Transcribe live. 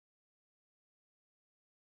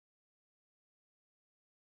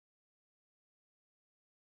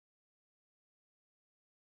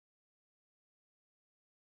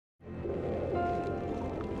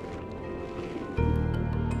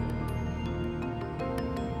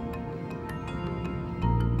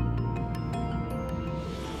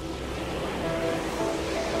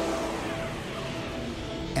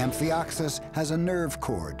Amphioxus has a nerve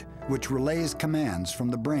cord, which relays commands from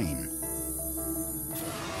the brain.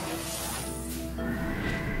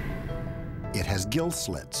 It has gill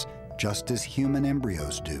slits, just as human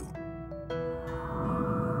embryos do.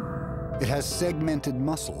 It has segmented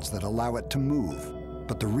muscles that allow it to move,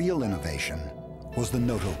 but the real innovation was the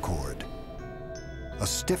notochord, a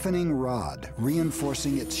stiffening rod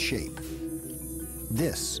reinforcing its shape.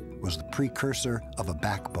 This was the precursor of a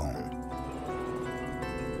backbone.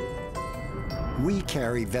 We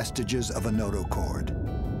carry vestiges of a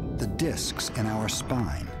notochord, the discs in our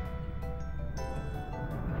spine.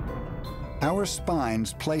 Our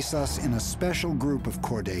spines place us in a special group of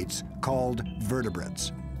chordates called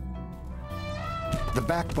vertebrates. The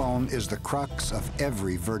backbone is the crux of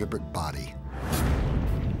every vertebrate body.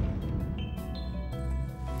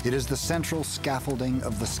 It is the central scaffolding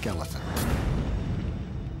of the skeleton.